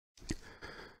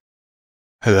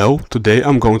Hello, today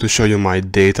I'm going to show you my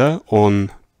data on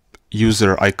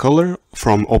user eyecolor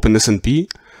from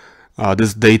OpenSNP.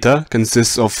 This data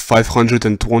consists of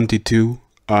 522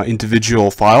 individual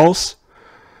files.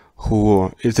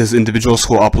 It is individuals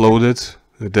who uploaded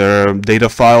their data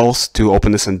files to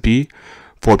OpenSNP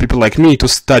for people like me to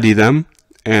study them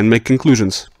and make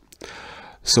conclusions.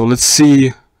 So let's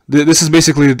see. This is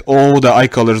basically all the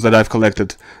eyecolors that I've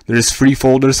collected. There is 3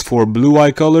 folders for blue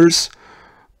eyecolors,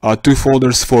 2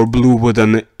 folders for blue with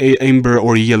an amber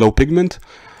or yellow pigment,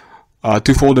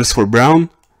 2 folders for brown,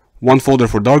 1 folder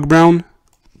for dark brown,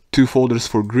 2 folders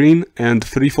for green, and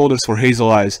 3 folders for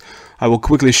hazel eyes. I will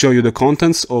quickly show you the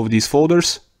contents of these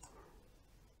folders.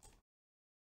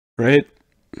 Right?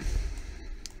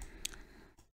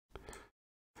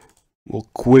 We'll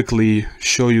quickly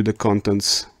show you the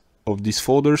contents of these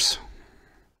folders.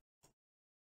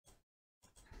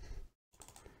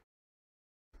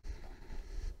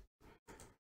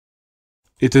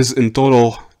 It is in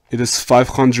total, it is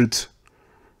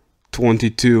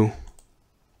 522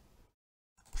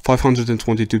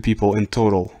 people in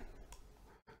total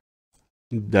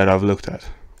that I've looked at.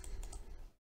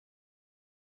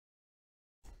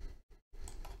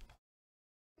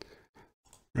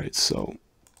 Right, so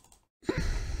it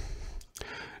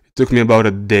took me about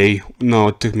a day. No,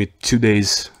 it took me 2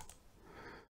 days.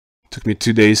 It took me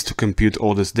 2 days to compute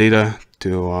all this data,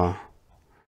 to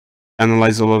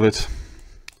analyze all of it.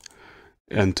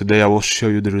 And today I will show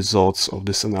you the results of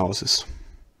this analysis.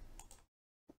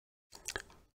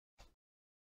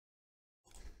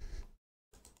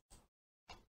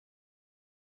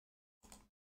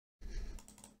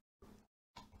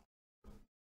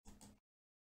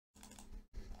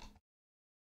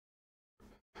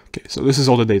 Okay, so this is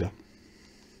all the data.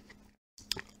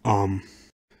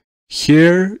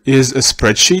 Here is a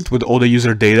spreadsheet with all the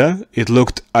user data.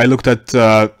 I looked at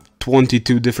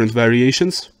 22 different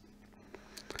variations.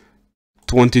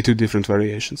 22 different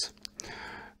variations.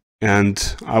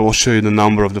 And I will show you the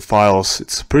number of the files.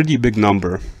 It's a pretty big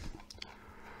number.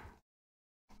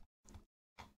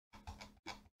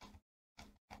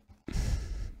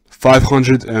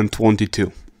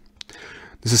 $522.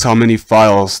 This is how many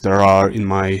files there are in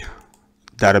my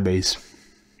database.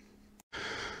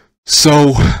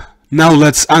 So now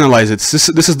let's analyze it.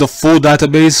 This is the full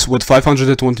database with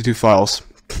 522 files.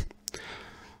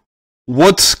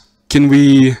 What can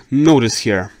we notice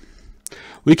here?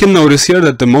 We can notice here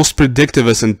that the most predictive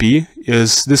SNP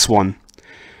is this one.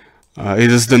 It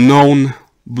is the known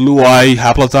blue eye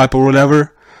haplotype or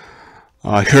whatever,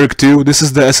 HERG2. This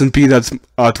is the SNP that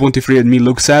 23andMe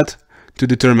looks at to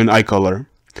determine eye color.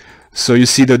 So you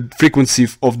see the frequency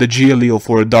of the G allele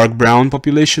for a dark brown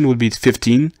population would be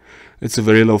 15. It's a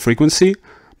very low frequency.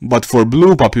 But for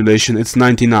blue population, it's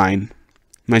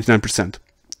 99%.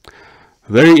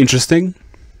 Very interesting.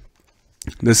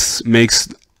 This makes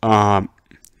up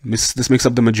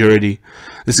the majority.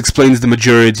 This explains the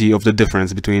majority of the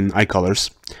difference between eye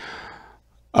colors.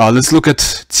 Let's look at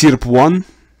TIRP1.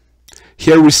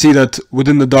 Here we see that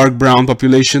within the dark brown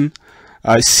population,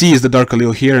 C is the dark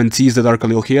allele here and T is the dark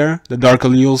allele here. The dark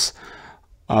alleles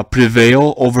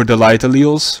prevail over the light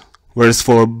alleles, whereas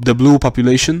for the blue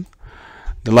population,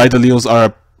 the light alleles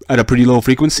are at a pretty low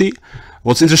frequency.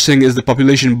 What's interesting is the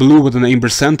population blue with an amber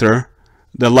center.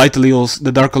 The light alleles,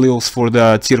 the dark alleles for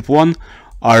the TIRP1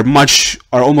 are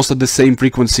almost at the same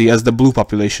frequency as the blue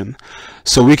population.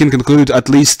 So we can conclude at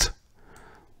least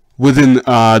within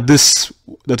this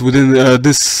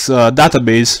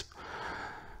database,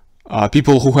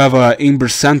 people who have an amber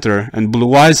center and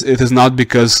blue eyes, it is not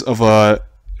because of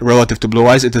relative to blue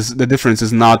eyes. The difference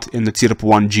is not in the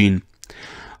TIRP1 gene.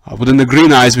 Within the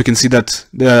green eyes, we can see that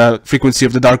the frequency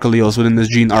of the dark alleles within this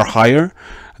gene are higher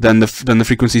than the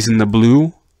frequencies in the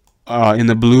blue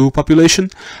population.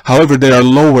 However, they are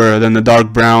lower than the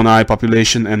dark brown eye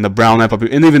population and the brown eye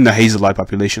population and even the hazel eye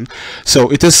population. So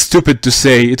it is stupid to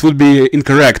say, it would be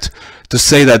incorrect to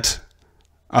say that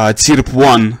the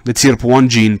TIRP1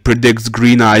 gene predicts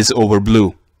green eyes over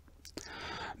blue,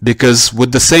 because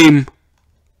with the same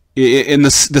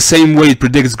way it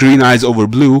predicts green eyes over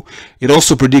blue, it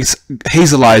also predicts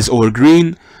hazel eyes over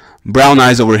green, brown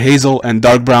eyes over hazel, and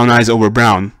dark brown eyes over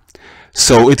brown.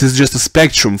 So it is just a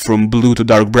spectrum from blue to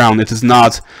dark brown. It is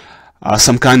not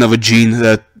some kind of a gene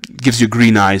that gives you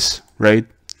green eyes, right?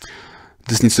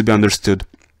 This needs to be understood.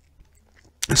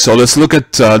 So let's look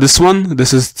at this one.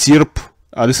 This is TIRP.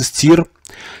 This is TIR.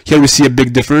 Here we see a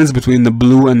big difference between the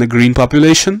blue and the green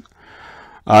population.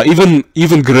 Even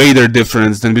greater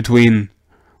difference than between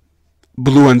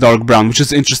blue and dark brown, which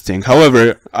is interesting.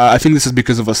 However, I think this is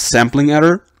because of a sampling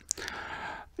error.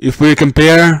 If we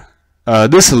compare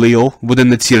this allele within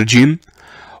the TIR gene,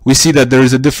 we see that there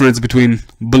is a difference between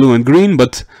blue and green,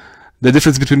 but the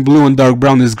difference between blue and dark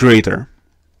brown is greater.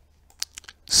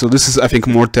 So this is, I think,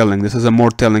 more telling. This is a more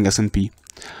telling SNP.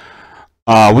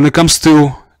 When it comes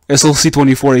to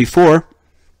SLC24A4,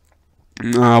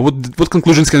 what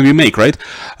conclusions can we make, right?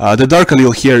 The dark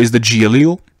allele here is the G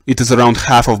allele. It is around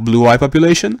half of blue eye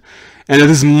population, and it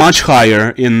is much higher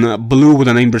in blue with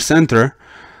an amber center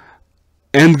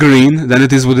and green than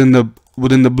it is within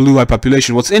the blue eye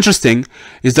population. What's interesting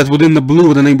is that within the blue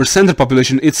with an amber center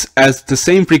population, it's at the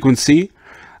same frequency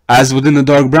as within the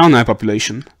dark brown eye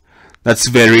population. That's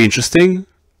very interesting.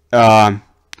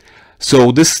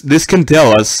 So this can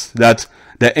tell us that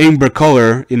the amber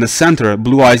color in the center,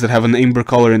 blue eyes that have an amber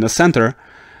color in the center,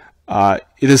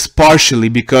 it is partially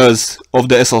because of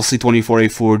the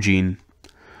SLC24A4 gene.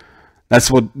 That's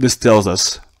what this tells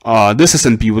us. This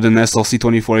SNP within the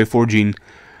SLC24A4 gene,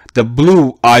 the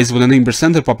blue eyes with an amber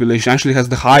center population actually has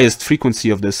the highest frequency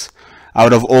of this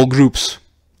out of all groups.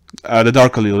 The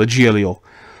dark allele, the G allele.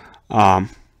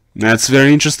 That's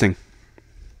very interesting.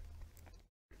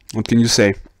 What can you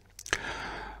say?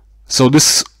 So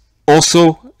this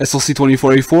also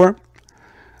SLC24A4.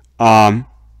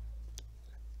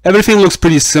 Everything looks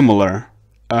pretty similar.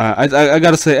 I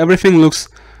gotta say, everything looks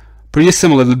pretty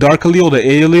similar. The dark allele, the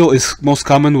A allele, is most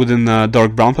common within the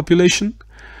dark brown population,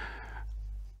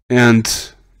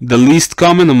 and the least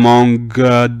common among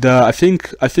I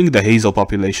think the hazel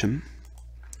population,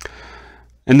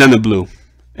 and then the blue,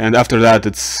 and after that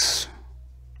it's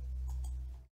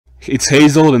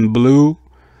hazel, then blue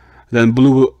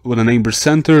with an amber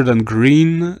center, then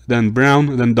green, then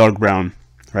brown, then dark brown,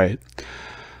 right?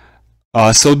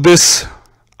 So this,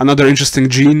 another interesting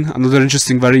gene, another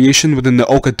interesting variation within the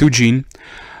AKET2 gene.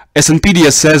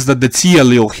 SNPDS says that the T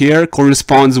allele here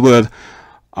corresponds with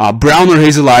brown or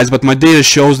hazel eyes, but my data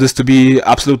shows this to be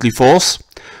absolutely false.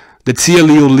 The T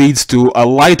allele leads to a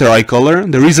lighter eye color.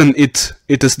 The reason the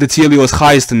T allele is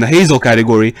highest in the hazel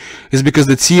category is because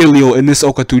the T allele in this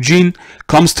AKET2 gene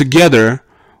comes together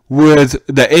with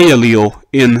the A allele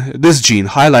in this gene,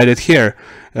 highlighted here,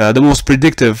 the most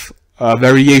predictive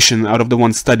variation out of the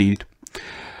one studied.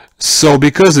 So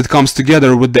because it comes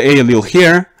together with the A allele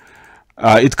here,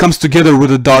 it comes together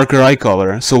with a darker eye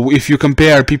color. So if you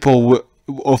compare people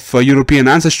of European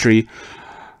ancestry,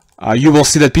 you will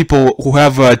see that people who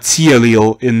have a T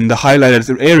allele in the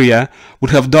highlighted area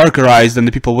would have darker eyes than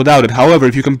the people without it. However,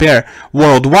 if you compare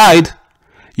worldwide,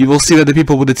 you will see that the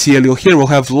people with the T allele here will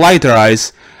have lighter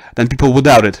eyes than people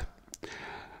without it.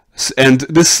 And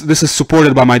this is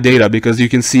supported by my data, because you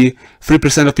can see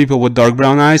 3% of people with dark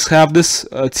brown eyes have this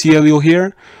T allele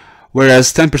here,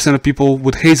 whereas 10% of people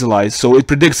with hazel eyes. So it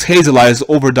predicts hazel eyes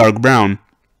over dark brown.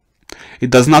 It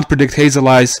does not predict hazel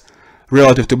eyes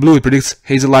relative to blue. It predicts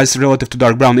hazel eyes relative to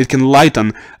dark brown. It can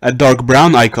lighten a dark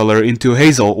brown eye color into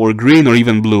hazel or green or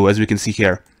even blue, as we can see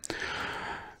here.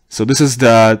 So this is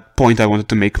the point I wanted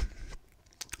to make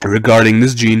regarding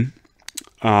this gene.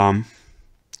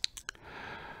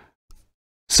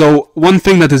 So one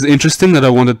thing that is interesting that I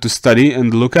wanted to study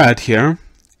and look at here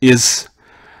is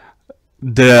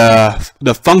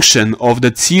the function of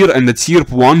the TIR and the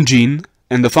TIRP1 gene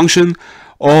and the function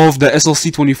of the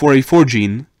SLC24A4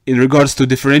 gene in regards to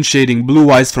differentiating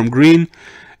blue eyes from green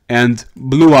and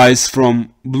blue eyes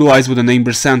from blue eyes with an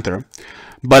amber center.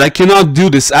 But I cannot do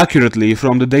this accurately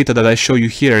from the data that I show you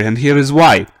here, and here is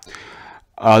why.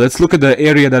 Let's look at the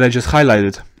area that I just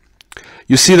highlighted.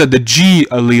 You see that the G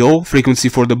allele frequency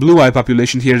for the blue eye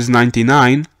population here is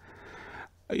 99.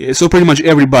 So pretty much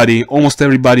everybody, almost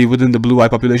everybody within the blue eye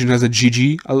population has a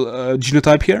GG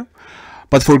genotype here.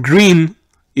 But for green,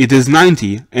 it is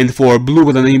 90, and for blue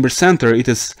with an amber center, it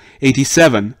is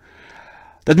 87.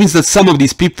 That means that some of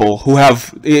these people who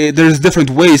have, there's different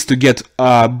ways to get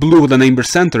blue with an amber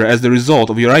center as the result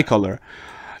of your eye color.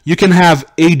 You can have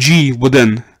AG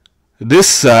within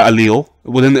this allele,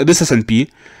 within this SNP,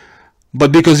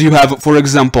 but because you have, for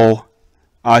example,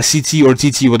 CT or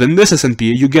TT within this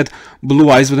SNP, you get blue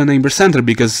eyes with an amber center,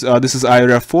 because this is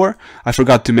IRF4. I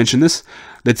forgot to mention this.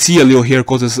 The T allele here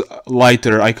causes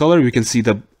lighter eye color. We can see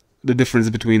the difference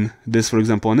between this, for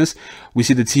example, and this. We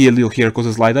see the T allele here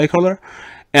causes light eye color.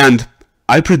 And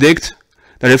I predict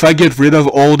that if I get rid of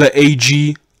all the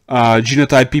AG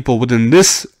genotype people within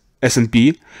this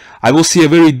SNP, I will see a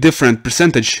very different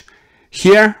percentage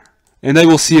here, and I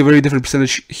will see a very different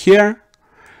percentage here,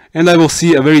 and I will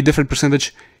see a very different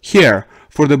percentage here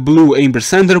for the blue amber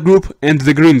center group and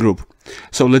the green group.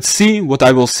 So let's see what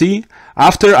I will see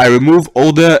after I remove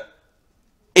all the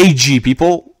AG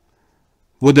people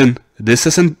within this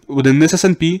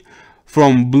SNP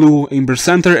from blue amber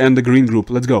center and the green group.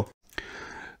 Let's go.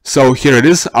 So here it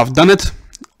is. I've done it.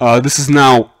 This is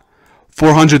now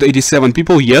 487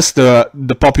 people. Yes,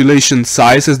 the population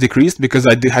size has decreased because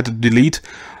I had to delete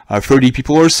 30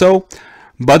 people or so,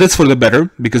 but it's for the better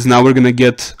because now we're gonna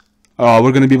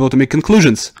be able to make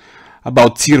conclusions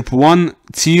about TIRP 1,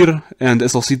 TIR, and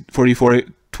SLC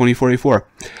 24A4.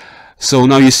 So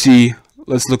now you see,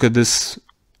 let's look at this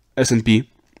S&P.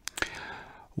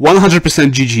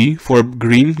 100% GG for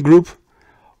green group,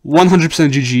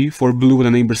 100% GG for blue with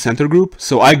a neighbor center group.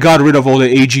 So I got rid of all the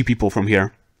AG people from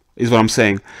here, is what I'm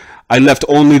saying. I left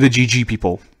only the GG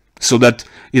people, so that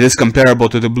it is comparable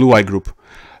to the blue eye group.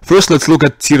 First, let's look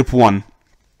at TIRP 1.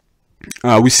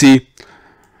 We see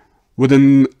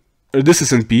within this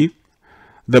S&P,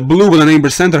 the blue with a neighbor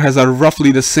center has a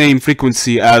roughly the same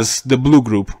frequency as the blue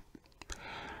group.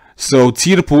 So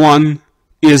TIRP 1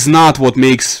 is not what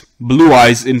makes blue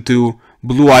eyes into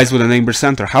blue eyes with a neighbor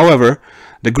center. However,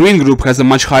 the green group has a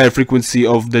much higher frequency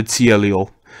of the T allele.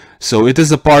 So it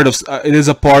is a part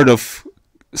of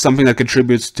something that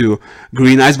contributes to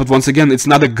green eyes, but once again, it's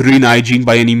not a green eye gene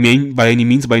by any means,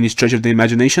 by any stretch of the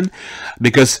imagination,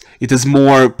 because it is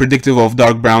more predictive of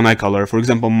dark brown eye color. For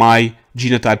example, my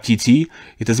genotype TT,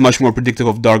 it is much more predictive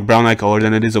of dark brown eye color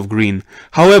than it is of green.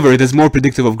 However, it is more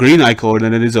predictive of green eye color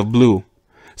than it is of blue.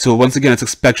 So once again, it's a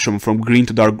spectrum from blue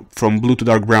to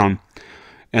dark brown,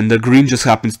 and the green just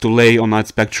happens to lay on that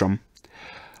spectrum.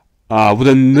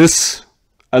 Within this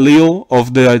allele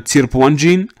of the TIRP 1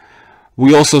 gene,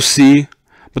 we also see,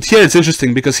 but here it's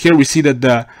interesting because here we see that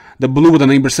the blue with a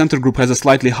neighbor center group has a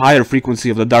slightly higher frequency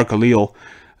of the dark allele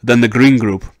than the green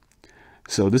group.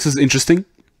 So this is interesting.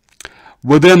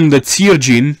 Within the TIR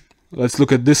gene, let's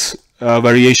look at this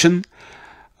variation.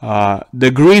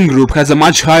 The green group has a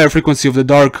much higher frequency of the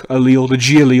dark allele, the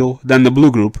G allele, than the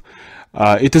blue group.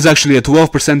 It is actually a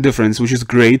 12% difference, which is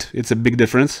great. It's a big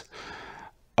difference.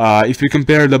 If we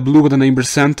compare the blue with a neighbor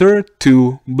center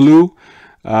to blue,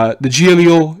 the G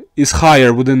allele is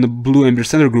higher within the blue neighbor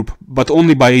center group, but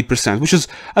only by 8%, which is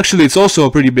actually, it's also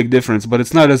a pretty big difference, but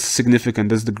it's not as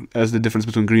significant as the difference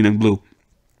between green and blue.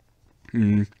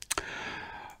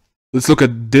 Let's look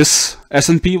at this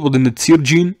S&P within the TIR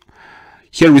gene.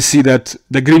 Here we see that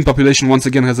the green population once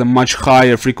again has a much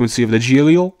higher frequency of the G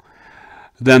allele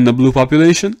than the blue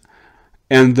population,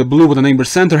 and the blue with a neighbor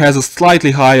center has a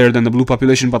slightly higher than the blue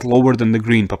population but lower than the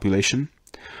green population.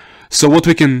 So what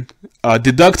we can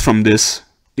deduct from this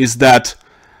is that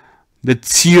the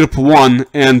TIRP 1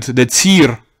 and the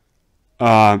TIR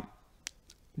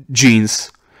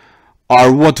genes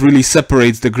are what really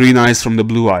separates the green eyes from the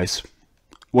blue eyes.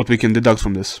 What we can deduct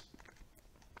from this.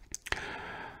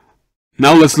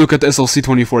 Now let's look at SLC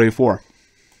 24A4.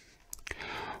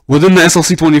 Within the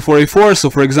SLC 24A4, so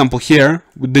for example here,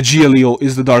 with the G allele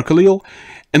is the dark allele,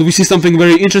 and we see something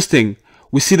very interesting.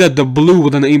 We see that the blue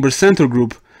with an neighbor center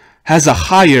group has a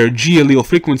higher G allele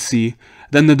frequency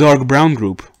than the dark brown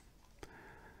group.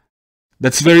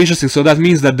 That's very interesting. So that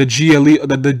means that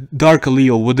the dark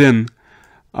allele within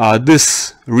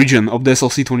this region of the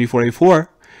SLC 24A4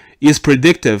 is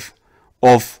predictive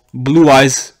of blue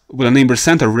eyes with a neighbor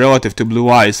center relative to blue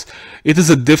eyes. It is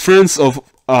a difference of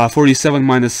 47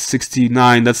 minus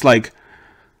 69. That's like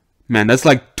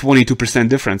 22%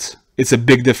 difference. It's a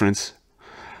big difference.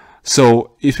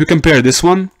 So if we compare this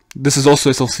one, this is also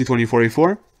SLC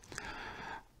 24A4.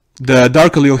 The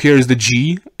dark allele here is the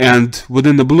G, and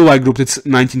within the blue eye group it's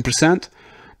 19%,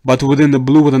 but within the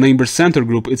blue with a neighbor center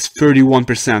group it's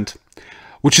 31%,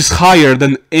 which is higher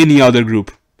than any other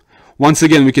group. Once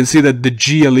again, we can see that the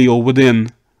G allele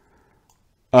within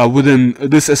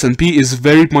this S&P is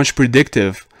very much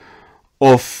predictive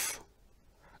of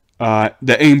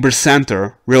the neighbor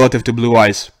center relative to blue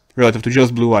eyes, relative to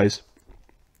just blue eyes.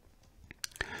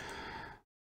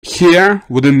 Here,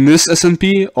 within this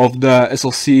S&P of the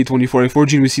SLC 24A4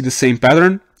 gene, we see the same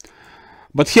pattern.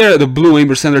 But here, the blue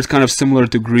neighbor center is kind of similar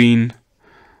to green.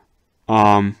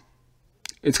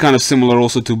 It's kind of similar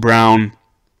also to brown.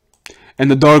 And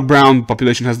the dark brown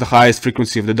population has the highest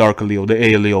frequency of the dark allele, the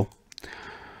A allele.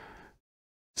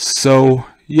 So,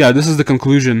 yeah, this is the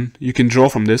conclusion you can draw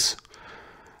from this.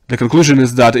 The conclusion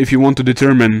is that if you want to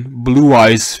determine blue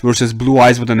eyes versus blue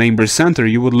eyes with a neighbor center,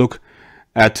 you would look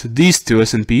at these two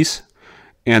S&Ps,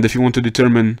 and if you want to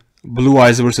determine blue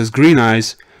eyes versus green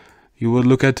eyes, you would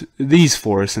look at these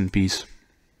four S&Ps.